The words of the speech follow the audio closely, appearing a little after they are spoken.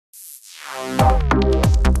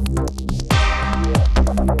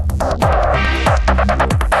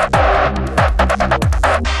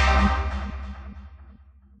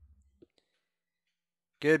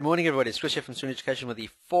Good morning, everybody. It's Chris here from Serene Education with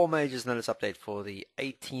the 4 Majors Notice Update for the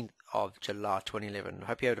 18th of July 2011. I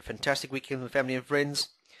hope you had a fantastic weekend with family and friends,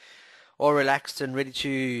 all relaxed and ready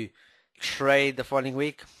to trade the following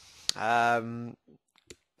week. Overnight,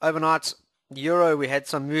 Euro, we had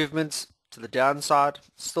some movements to the downside.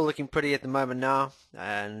 Still looking pretty at the moment now.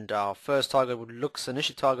 And our first target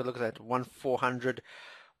initial target looks at 1,400,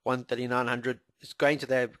 1,3900. It's going to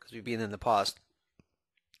there because we've been in the past.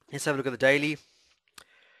 Let's have a look at the daily.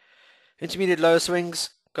 Intermediate lower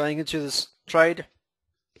swings going into this trade.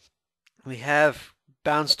 We have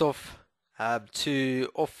bounced off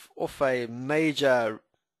off a major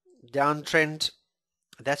downtrend.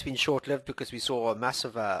 That's been short-lived because we saw a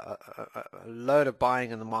massive load of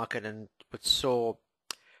buying in the market, and which saw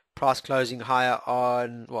price closing higher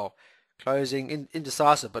on, well, closing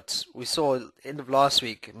indecisive, but we saw end of last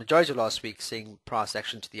week, majority of last week, seeing price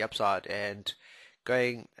action to the upside and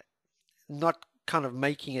going, not kind of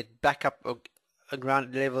making it back up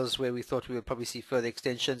around levels where we thought we would probably see further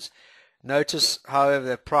extensions. Notice, however,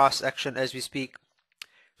 the price action as we speak.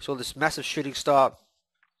 We saw this massive shooting star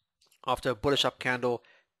after a bullish up candle,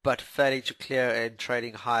 but failing to clear and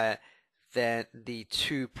trading higher than the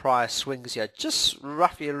two prior swings here, just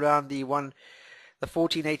roughly around the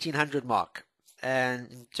 1800 mark,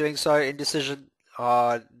 and doing so indecision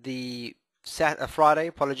on the Friday,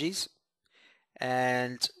 apologies,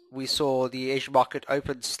 and we saw the Asian market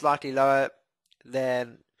open slightly lower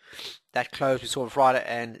than that close we saw on Friday,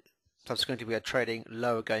 and subsequently we are trading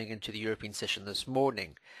lower going into the European session this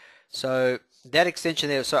morning. So that extension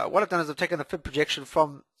there, so what I've done is I've taken the fib projection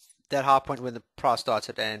from that high point when the price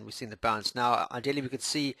started, and we've seen the bounce. Now ideally we could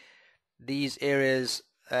see these areas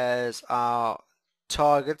as our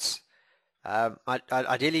targets.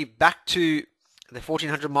 Ideally back to the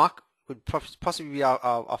 1400 mark would possibly be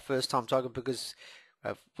our first time target, because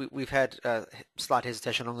we've had slight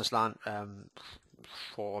hesitation along this line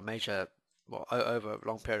for a major, well, over a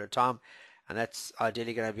long period of time, and that's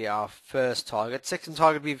ideally going to be our first target. Second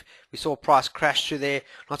target, we saw price crash through there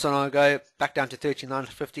not so long ago, back down to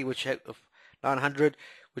 13,950, which 900,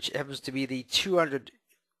 which happens to be the 200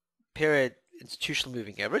 period institutional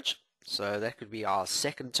moving average. So that could be our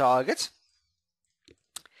second target.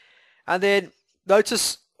 And then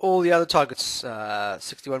notice all the other targets,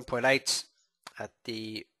 61.8 at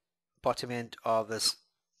the bottom end of this.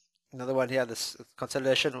 Another one here, this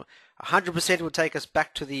consolidation, 100% will take us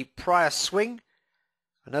back to the prior swing,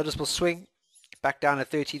 a noticeable swing, back down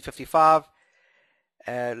at 1355,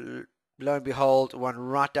 and lo and behold, one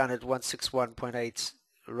right down at 161.8,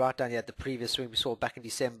 right down here at the previous swing we saw back in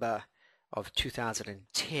December of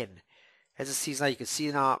 2010. As it sees now, you can see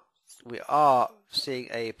now we are seeing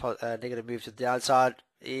a negative move to the downside.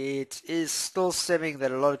 It is still stemming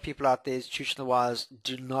that a lot of people out there, institutional wise,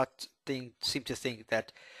 do not seem to think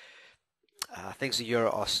that things in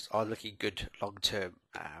Euro are looking good long term.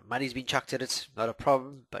 Money's been chucked at it, not a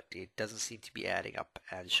problem, but it doesn't seem to be adding up.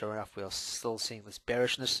 And sure enough, we are still seeing this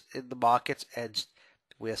bearishness in the market, and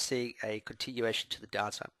we are seeing a continuation to the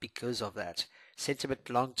downside because of that.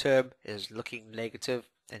 Sentiment long term is looking negative,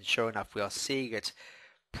 and sure enough, we are seeing it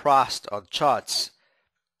priced on charts.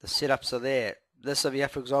 The setups are there. This over here,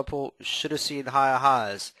 for example, should have seen higher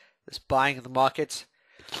highs. This buying in the market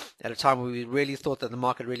at a time where we really thought that the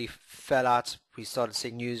market really fell out. We started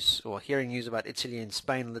seeing news or hearing news about Italy and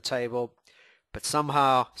Spain on the table, but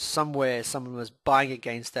somehow, somewhere, someone was buying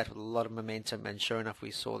against that with a lot of momentum, and sure enough, we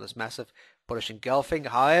saw this massive bullish engulfing.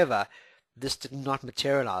 However, this did not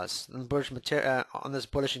materialize. On this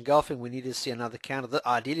bullish engulfing, we need to see another candle.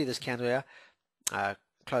 Ideally, this candle here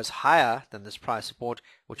close higher than this price support,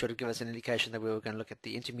 which would give us an indication that we were going to look at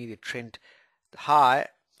the intermediate trend high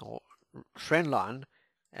or trend line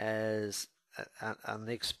as our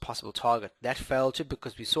next possible target. That failed to,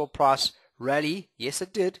 because we saw price rally. Yes,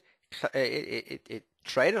 it did. It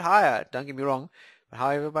traded higher, don't get me wrong, but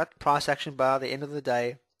however, price action by the end of the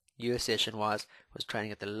day, US session wise, was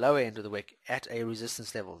trading at the lower end of the wick at a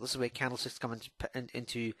resistance level. This is where candlesticks come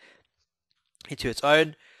into its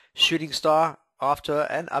own. Shooting star after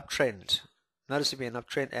an uptrend, noticeably an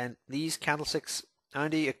uptrend, and these candlesticks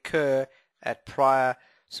only occur at prior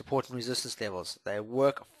support and resistance levels. They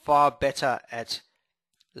work far better at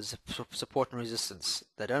support and resistance.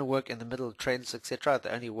 They don't work in the middle of trends, etc. They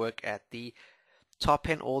only work at the top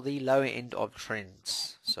end or the lower end of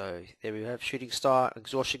trends. So there we have shooting star,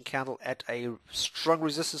 exhaustion candle at a strong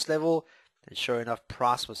resistance level, and sure enough,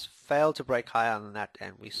 price was failed to break higher than that,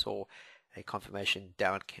 and we saw a confirmation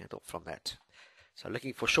down candle from that. So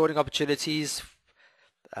looking for shorting opportunities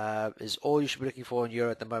is all you should be looking for in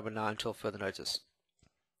Euro at the moment now until further notice.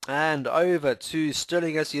 And over to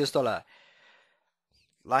sterling as US dollar.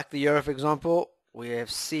 like the euro, for example, we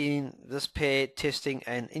have seen this pair testing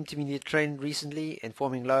an intermediate trend recently and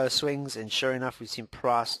forming lower swings, and sure enough, we've seen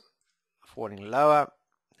price falling lower.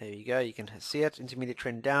 There you go, you can see it, intermediate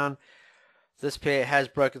trend down. This pair has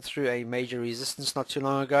broken through a major resistance not too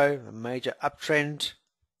long ago, a major uptrend,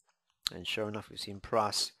 and sure enough, we've seen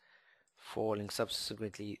price falling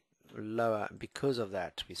subsequently lower. Because of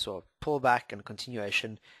that, we saw a pullback and a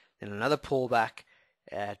continuation, then another pullback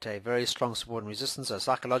at a very strong support and resistance. So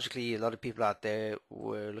psychologically, a lot of people out there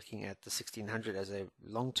were looking at the 1600 as a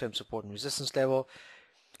long-term support and resistance level.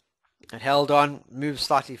 It held on, moved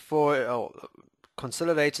slightly forward, or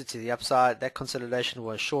consolidated to the upside. That consolidation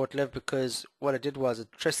was short-lived because what it did was it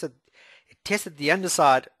tested the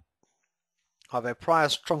underside of a prior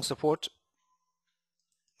strong support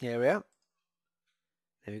area.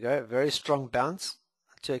 There we go, very strong bounce,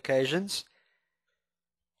 2 occasions.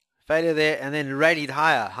 Failure there, and then rallied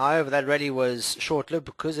higher. However, that rally was short-lived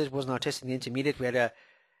because it was now testing the intermediate. We had a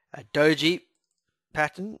doji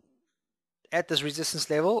pattern at this resistance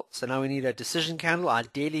level, so now we need a decision candle,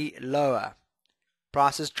 ideally lower.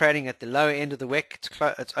 Price is trading at the lower end of the wick.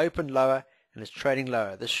 It's opened lower and it's trading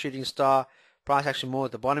lower. This shooting star price actually more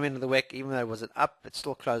at the bottom end of the wick. Even though it was an up, it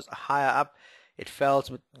still closed higher up. It failed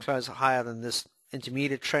to close higher than this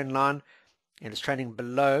intermediate trend line, and it's trading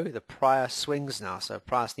below the prior swings now. So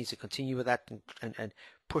price needs to continue with that and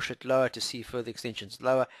push it lower to see further extensions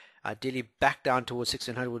lower. Ideally back down towards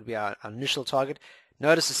 1600 would be our initial target.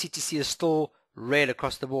 Notice the CTC is still red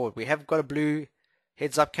across the board. We have got a blue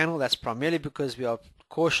heads up candle. That's primarily because we are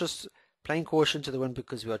cautious, playing caution to the wind,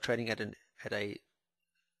 because we are trading at a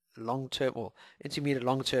long-term or intermediate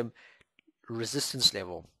long-term resistance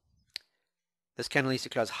level. This candle needs to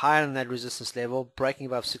close higher than that resistance level, breaking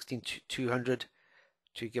above 16,200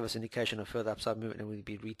 to give us indication of further upside movement, and we'll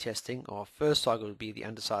be retesting. Our first target would be the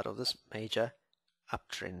underside of this major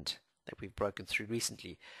uptrend that we've broken through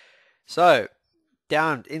recently. So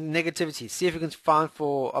down in negativity, see if we can find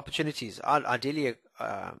for opportunities. Ideally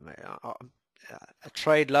a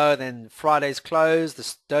trade lower than Friday's close,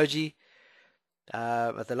 this doji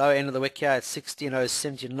at the lower end of the wick here at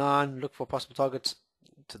 16,079. Look for possible targets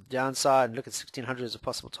to the downside and look at 1600 as a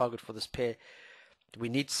possible target for this pair. We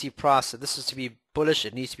need to see price, so this is to be bullish,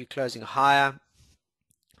 it needs to be closing higher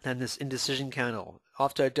than this indecision candle.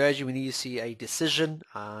 After a doji, we need to see a decision,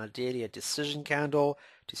 ideally a decision candle,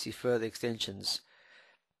 to see further extensions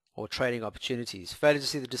or trading opportunities. Failure to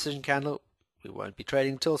see the decision candle, we won't be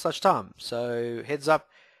trading until such time. So heads up,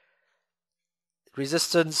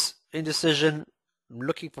 resistance, indecision,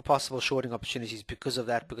 looking for possible shorting opportunities because of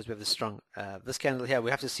that, because we have this strong this candle here.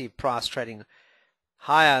 We have to see price trading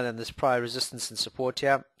higher than this prior resistance and support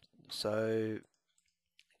here. So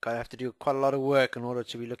gonna have to do quite a lot of work in order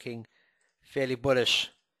to be looking fairly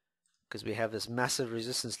bullish, because we have this massive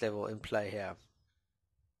resistance level in play here.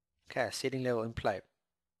 Okay, setting level in play.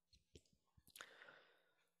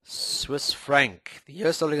 Swiss franc. The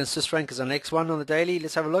US dollar against Swiss franc is the next one on the daily.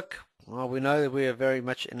 Let's have a look. Well, we know that we are very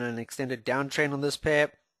much in an extended downtrend on this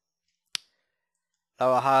pair.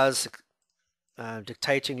 Lower highs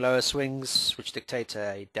dictating lower swings, which dictate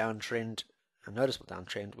a downtrend, a noticeable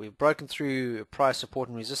downtrend. We've broken through price support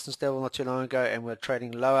and resistance level not too long ago, and we're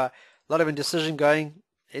trading lower. A lot of indecision going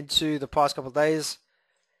into the past couple of days,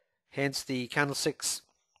 hence the candlesticks,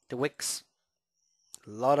 the wicks. A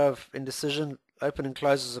lot of indecision. Open and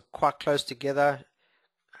closes are quite close together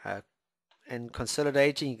and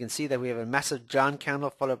consolidating. You can see that we have a massive down candle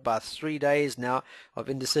followed by 3 days now of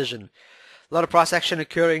indecision. A lot of price action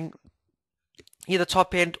occurring either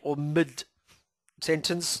top end or mid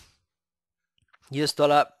sentence. US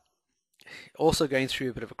dollar also going through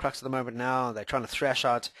a bit of a crux at the moment now. They're trying to thrash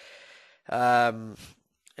out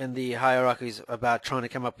in the hierarchies about trying to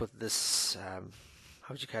come up with this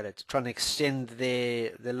how would you call it, trying to extend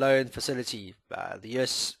their loan facility. The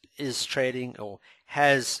US is trading, or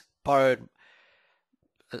has borrowed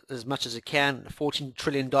as much as it can. A $14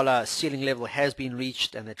 trillion ceiling level has been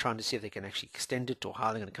reached, and they're trying to see if they can actually extend it, or how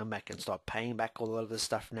they're going to come back and start paying back all of this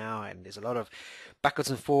stuff now. And there's a lot of backwards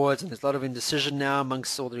and forwards, and there's a lot of indecision now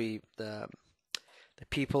amongst all the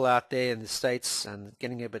people out there in the States, and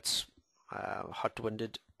getting a bit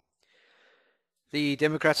hot-winded. The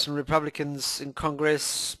Democrats and Republicans in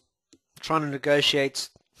Congress trying to negotiate,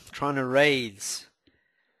 trying to raise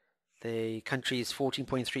the country's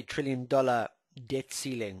 $14.3 trillion debt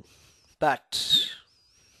ceiling. But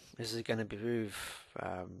is it going to be approved?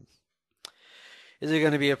 Is it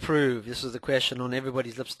going to be approved? This is the question on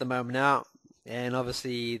everybody's lips at the moment now. And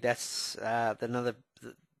obviously that's the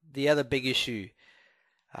other big issue.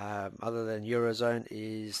 other than Eurozone,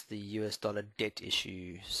 is the US dollar debt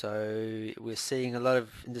issue. So we're seeing a lot of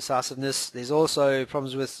indecisiveness. There's also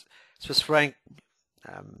problems with Swiss franc,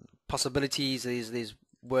 possibilities. There's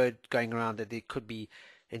word going around that there could be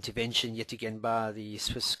intervention yet again by the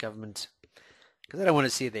Swiss government, because they don't want to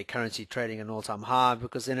see their currency trading an all-time high,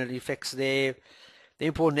 because then it affects their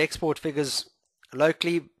import and export figures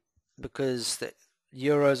locally, because the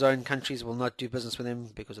Eurozone countries will not do business with them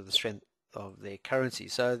because of the strength of their currency.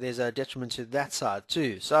 So there's a detriment to that side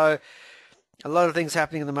too. So a lot of things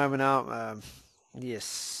happening at the moment now.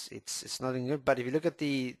 Yes, it's nothing good. But if you look at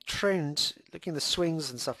the trend, looking at the swings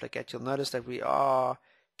and stuff like that, you'll notice that we are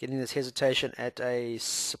getting this hesitation at a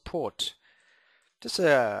support. Just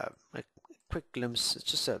a quick glimpse. It's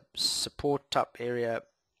just a support type area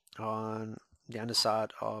on the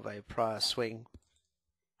underside of a prior swing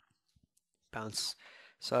bounce.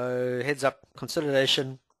 So heads up,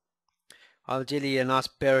 consolidation. Ideally, a nice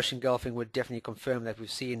bearish engulfing would definitely confirm that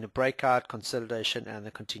we've seen the breakout, consolidation, and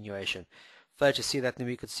the continuation. Further to see that, then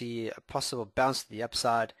we could see a possible bounce to the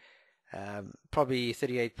upside, probably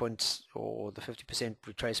 38 points or the 50%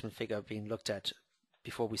 retracement figure being looked at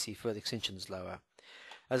before we see further extensions lower.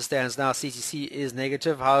 As it stands now, CCC is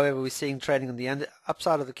negative. However, we're seeing trading on the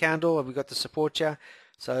upside of the candle, and we've got the support here.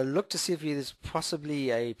 So look to see if there's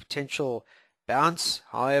possibly a potential bounce.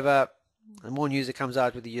 However, the more news that comes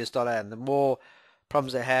out with the US dollar and the more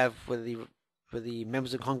problems they have with the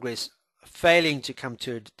members of Congress failing to come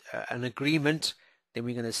to an agreement, then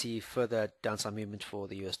we're going to see further downside movement for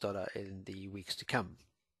the US dollar in the weeks to come.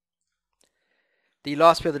 The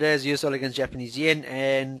last pair of the day is US dollar against Japanese yen,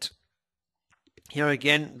 and here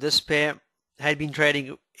again, this pair had been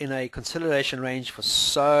trading in a consolidation range for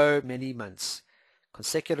so many months,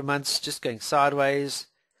 consecutive months, just going sideways.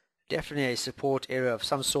 Definitely a support area of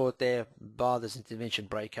some sort there, bar this intervention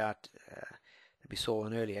breakout that we saw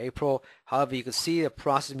in early April. However, you can see the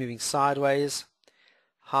price is moving sideways.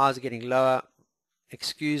 Highs are getting lower.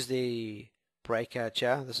 Excuse the breakout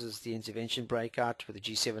here. This is the intervention breakout for the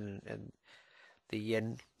G7 and the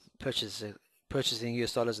yen purchasing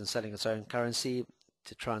US dollars and selling its own currency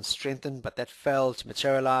to try and strengthen, but that failed to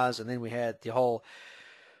materialize. And then we had the whole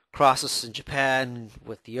crisis in Japan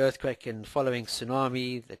with the earthquake and following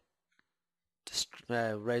tsunami that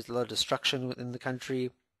raised a lot of destruction within the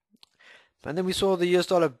country. And then we saw the US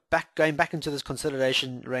dollar going back into this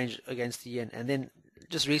consolidation range against the yen, and then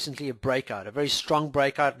just recently a breakout, a very strong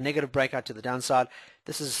breakout, negative breakout to the downside.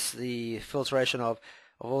 This is the filtration of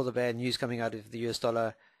all the bad news coming out of the US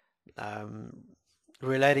dollar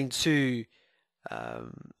relating to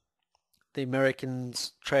the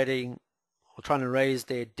Americans trading or trying to raise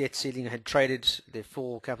their debt ceiling, had traded their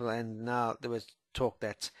full capital, and now there was talk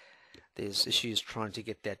that there's issues trying to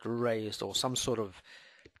get that raised, or some sort of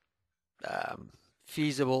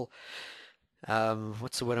feasible,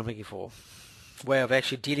 what's the word I'm looking for, way of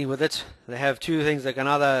actually dealing with it. They have two things. They can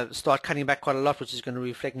either start cutting back quite a lot, which is going to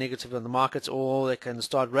reflect negatively on the markets, or they can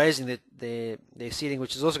start raising their ceiling,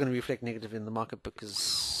 which is also going to reflect negatively in the market,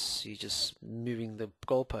 because you're just moving the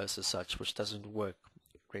goalposts as such, which doesn't work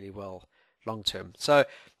really well long term. So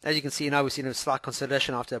as you can see now, we've seen a slight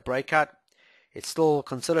consolidation after a breakout. It's still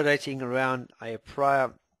consolidating around a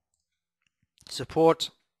prior support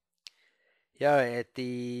here at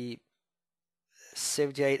the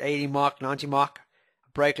 78, 80 mark, 90 mark.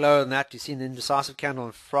 A break lower than that. You've seen the indecisive candle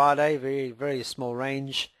on Friday, very, very small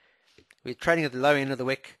range. We're trading at the low end of the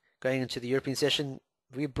wick going into the European session.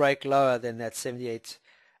 If we break lower than that 78,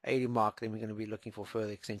 80 mark, then we're going to be looking for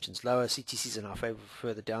further extensions lower. CTCs in our favor for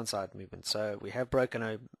further downside movement. So we have broken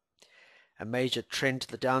a major trend to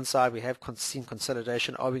the downside. We have seen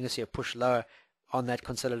consolidation. Are we going to see a push lower on that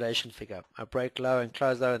consolidation figure? A break lower and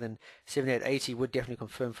close lower than 78.80 would definitely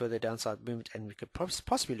confirm further downside movement, and we could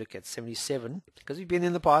possibly look at 77, because we've been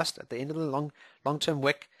in the past at the end of the long-term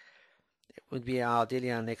wick. It would be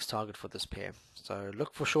ideally our next target for this pair. So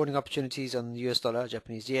look for shorting opportunities on the US dollar,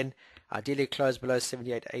 Japanese yen. Ideally close below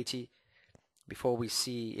 78.80 before we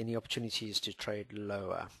see any opportunities to trade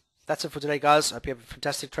lower. That's it for today, guys. I hope you have a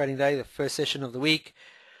fantastic trading day, the first session of the week.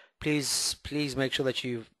 Please make sure that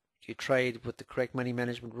you trade with the correct money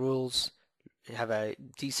management rules. You have a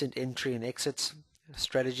decent entry and exit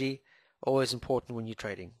strategy. Always important when you're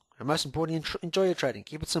trading. And most importantly, enjoy your trading.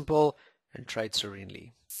 Keep it simple and trade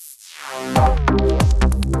serenely.